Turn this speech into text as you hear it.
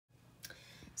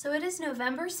So it is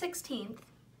November 16th,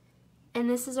 and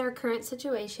this is our current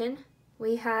situation.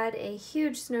 We had a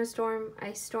huge snowstorm,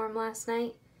 ice storm last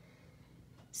night.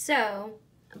 So,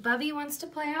 Bubby wants to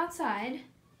play outside.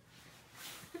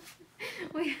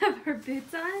 We have our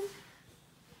boots on,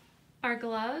 our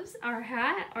gloves, our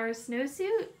hat, our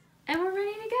snowsuit, and we're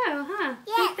ready to go, huh?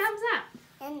 Yes. Big thumbs up.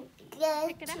 And go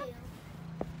Check it out.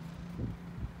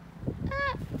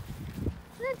 to.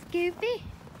 That's goofy.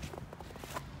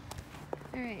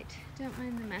 Alright, don't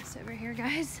mind the mess over here,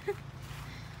 guys.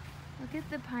 Look at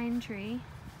the pine tree.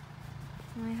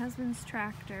 My husband's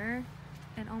tractor.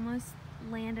 It almost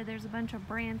landed. There's a bunch of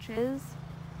branches.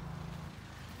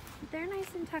 But they're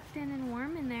nice and tucked in and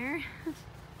warm in there.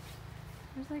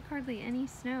 There's like hardly any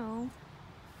snow.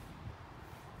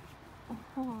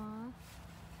 Aww.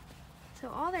 So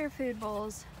all their food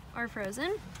bowls are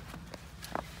frozen.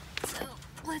 So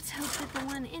let's hope that the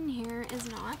one in here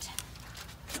is not.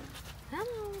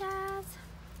 Hello, guys.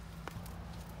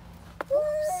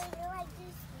 Oops.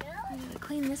 I'm gonna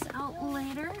clean this out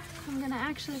later. I'm gonna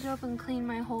actually go up and clean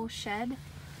my whole shed.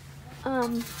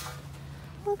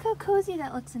 Look how cozy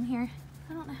that looks in here.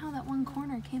 I don't know how that one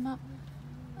corner came up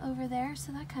over there,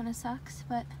 so that kind of sucks,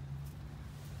 but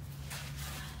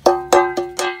dump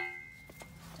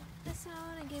this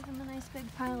out. I gave them a nice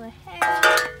big pile of hay.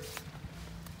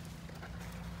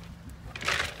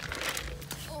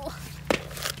 Oh,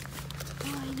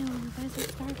 I know, you guys are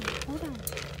starving. Hold on.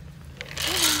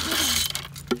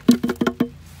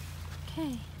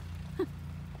 Okay.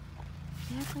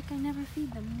 They act like I never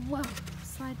feed them. Whoa,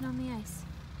 sliding on the ice.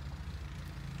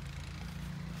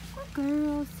 Oh,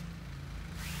 girls.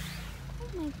 Oh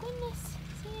my goodness.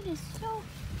 See, it is so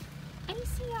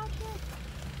icy out here.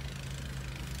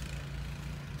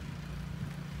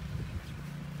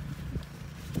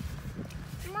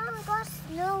 Mom, I got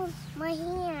snow on my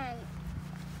hand.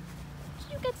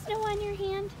 Did you get snow on your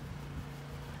hand?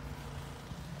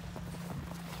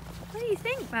 What do you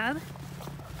think, Bub?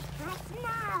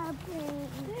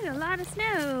 There's a lot of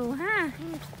snow, huh?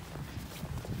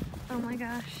 Oh my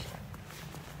gosh.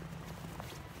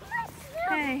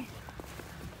 Okay,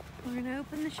 we're gonna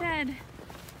open the shed.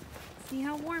 See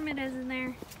how warm it is in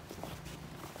there.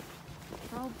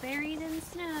 It's all buried in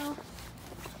snow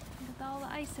with all the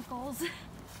icicles.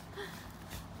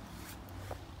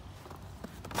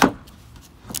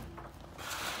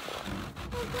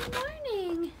 Oh, good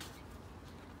morning.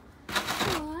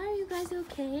 Oh, are you guys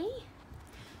okay?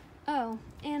 Oh,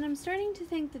 and I'm starting to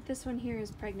think that this one here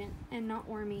is pregnant and not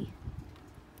wormy.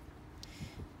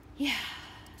 Yeah.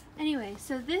 Anyway,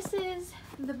 so this is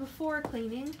the before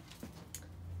cleaning.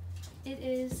 It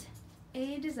is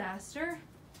a disaster.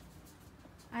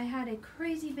 I had a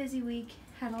crazy busy week.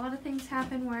 Had a lot of things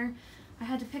happen where I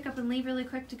had to pick up and leave really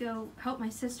quick to go help my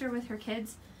sister with her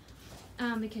kids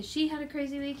because she had a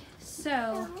crazy week.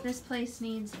 So this place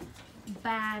needs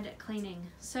bad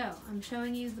cleaning. So I'm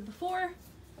showing you the before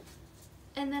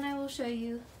and then I will show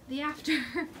you the after.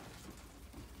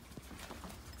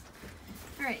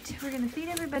 Alright, we're going to feed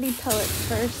everybody pellets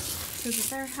first so that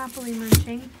they're happily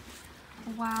munching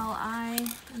while I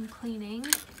am cleaning.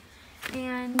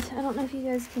 And I don't know if you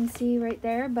guys can see right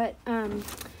there, but I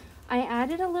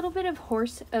added a little bit of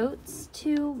horse oats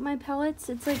to my pellets.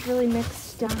 It's like really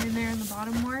mixed down in there in the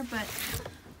bottom more, but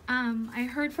I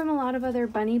heard from a lot of other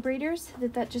bunny breeders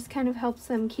that that just kind of helps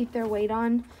them keep their weight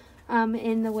on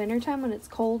in the wintertime when it's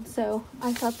cold. So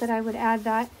I thought that I would add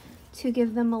that to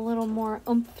give them a little more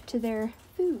oomph to their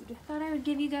food. Thought I would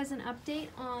give you guys an update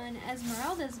on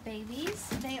Esmeralda's babies.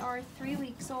 They are 3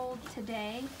 weeks old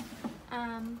today,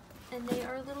 and they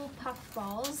are little puff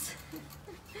balls.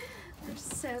 They're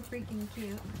so freaking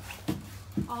cute.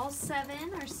 All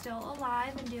 7 are still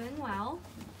alive and doing well.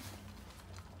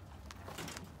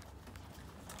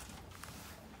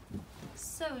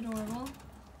 So adorable.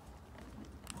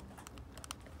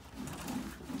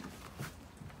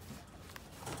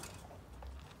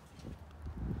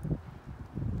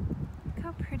 Look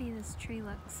how pretty this tree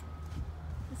looks.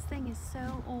 This thing is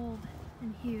so old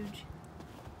and huge.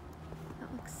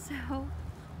 That looks so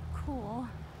cool.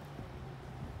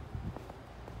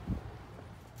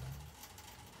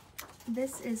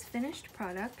 This is finished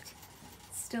product.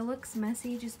 Still looks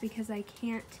messy just because I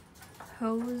can't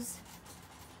hose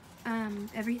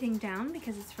everything down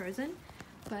because it's frozen.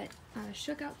 But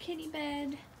shook out kitty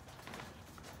bed,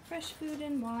 fresh food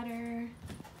and water.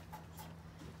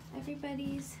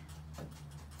 Everybody's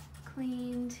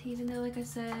cleaned, even though, like I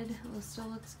said, it still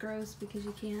looks gross because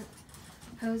you can't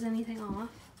hose anything off.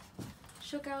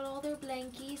 Shook out all their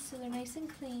blankies so they're nice and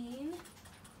clean.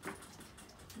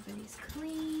 Everybody's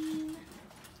clean.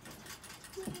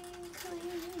 Clean,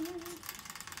 clean.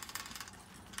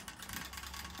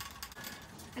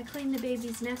 I cleaned the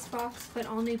baby's nest box, put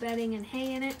all new bedding and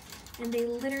hay in it, and they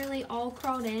literally all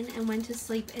crawled in and went to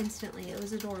sleep instantly. It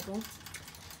was adorable.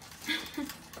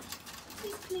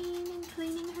 She's clean and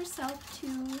cleaning herself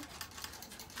too.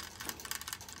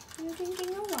 You're drinking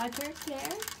your water,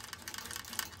 Claire?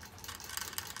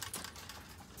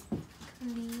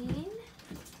 Clean,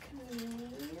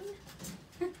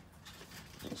 clean.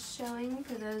 Showing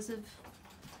for those of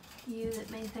you that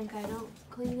may think I don't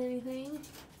clean anything.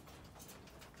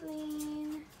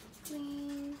 Clean,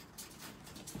 clean.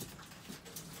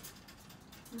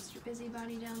 Mr.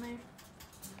 Busybody down there.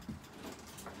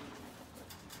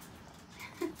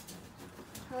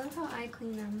 I love how I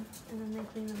clean them and then they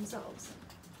clean themselves.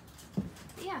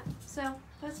 But yeah, so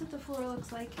that's what the floor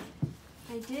looks like.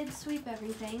 I did sweep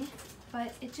everything,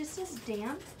 but it just is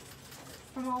damp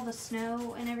from all the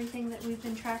snow and everything that we've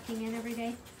been tracking in every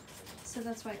day. So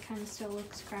that's why it kind of still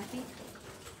looks crappy.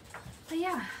 But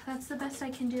yeah, that's the best I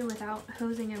can do without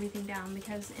hosing everything down,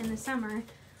 because in the summer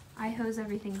I hose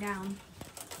everything down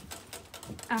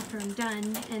after I'm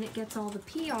done and it gets all the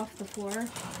pee off the floor,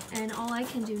 and all I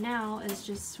can do now is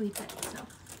just sweep it. So,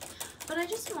 but I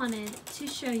just wanted to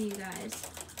show you guys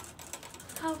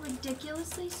how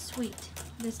ridiculously sweet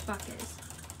this buck is.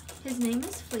 His name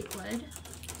is Fleetwood.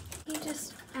 He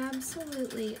just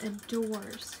absolutely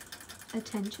adores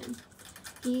attention.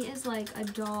 He is like a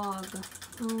dog.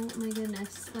 Oh my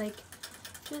goodness, like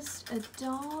just a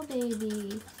doll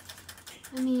baby.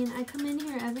 I mean, I come in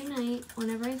here every night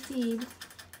whenever I feed,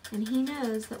 and he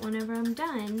knows that whenever I'm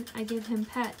done, I give him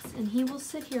pets, and he will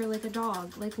sit here like a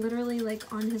dog, like literally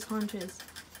like on his haunches,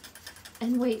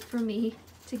 and wait for me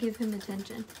to give him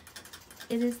attention.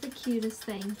 It is the cutest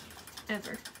thing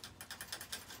ever.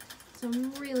 So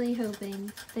I'm really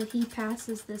hoping that he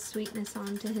passes this sweetness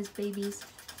on to his babies,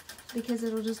 because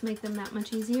it'll just make them that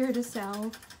much easier to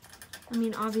sell. I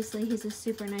mean, obviously he's a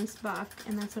super nice buck,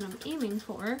 and that's what I'm aiming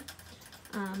for,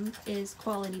 is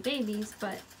quality babies,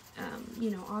 but you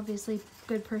know, obviously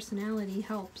good personality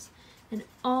helps. And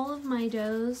all of my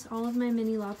does, all of my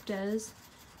mini lop does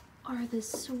are the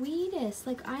sweetest.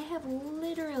 Like, I have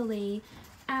literally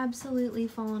absolutely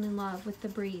fallen in love with the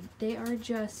breed. They are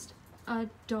just a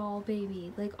doll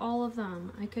baby, like all of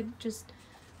them. I could just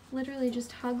literally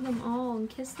just hug them all and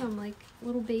kiss them like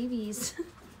little babies.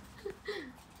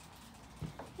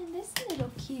 And this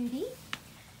little cutie,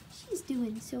 she's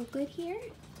doing so good here.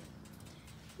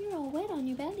 You're all wet on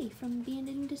your belly from being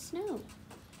in the snow.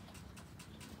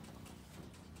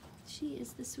 She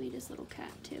is the sweetest little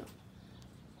cat too.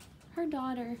 Her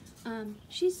daughter,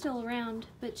 she's still around,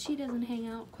 but she doesn't hang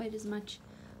out quite as much.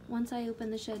 Once I open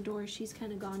the shed door, she's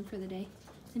kind of gone for the day.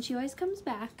 And she always comes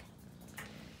back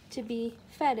to be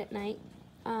fed at night,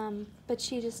 but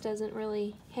she just doesn't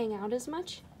really hang out as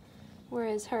much.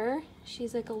 Whereas her,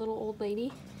 she's like a little old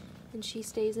lady, and she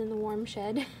stays in the warm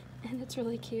shed, and it's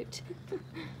really cute.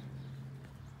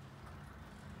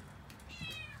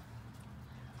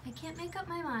 I can't make up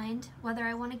my mind whether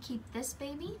I want to keep this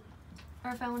baby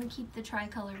or if I want to keep the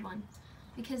tri-colored one.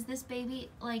 Because this baby,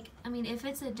 like, I mean, if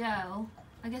it's a doe,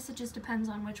 I guess it just depends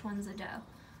on which one's a doe.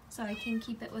 So I can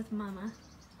keep it with Mama.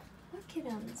 What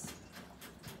kittens?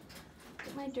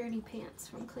 Get my dirty pants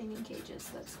from cleaning cages.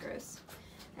 That's gross.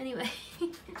 Anyway,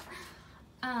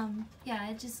 yeah,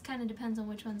 it just kind of depends on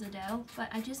which one's a doe. But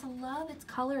I just love its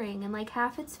coloring. And like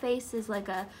half its face is like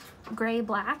a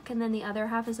gray-black, and then the other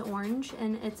half is orange,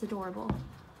 and it's adorable.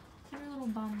 Look at her little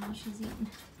bum while she's eating.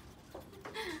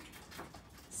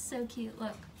 So cute,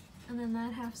 look. And then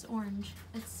that half's orange.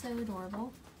 It's so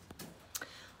adorable.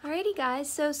 Alrighty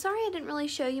guys, so sorry I didn't really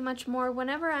show you much more.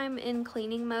 Whenever I'm in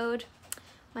cleaning mode,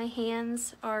 my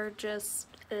hands are just,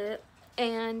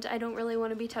 and I don't really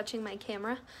want to be touching my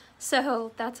camera.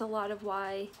 So that's a lot of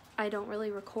why I don't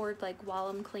really record like while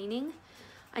I'm cleaning.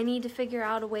 I need to figure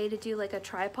out a way to do like a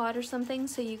tripod or something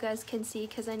so you guys can see,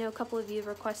 because I know a couple of you have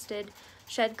requested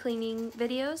shed cleaning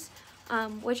videos.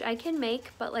 Which I can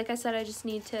make, but like I said, I just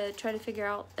need to try to figure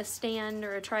out a stand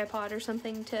or a tripod or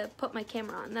something to put my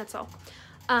camera on, that's all.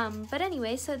 But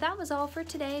anyway, so that was all for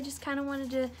today. I just kind of wanted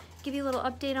to give you a little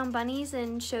update on bunnies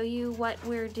and show you what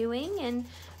we're doing,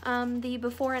 and the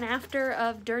before and after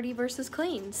of dirty versus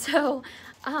clean. So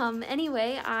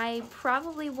anyway, I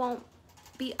probably won't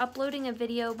be uploading a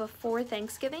video before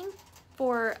Thanksgiving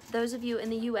for those of you in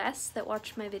the US that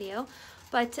watched my video.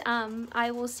 But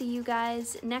I will see you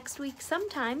guys next week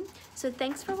sometime. So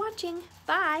thanks for watching.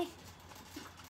 Bye.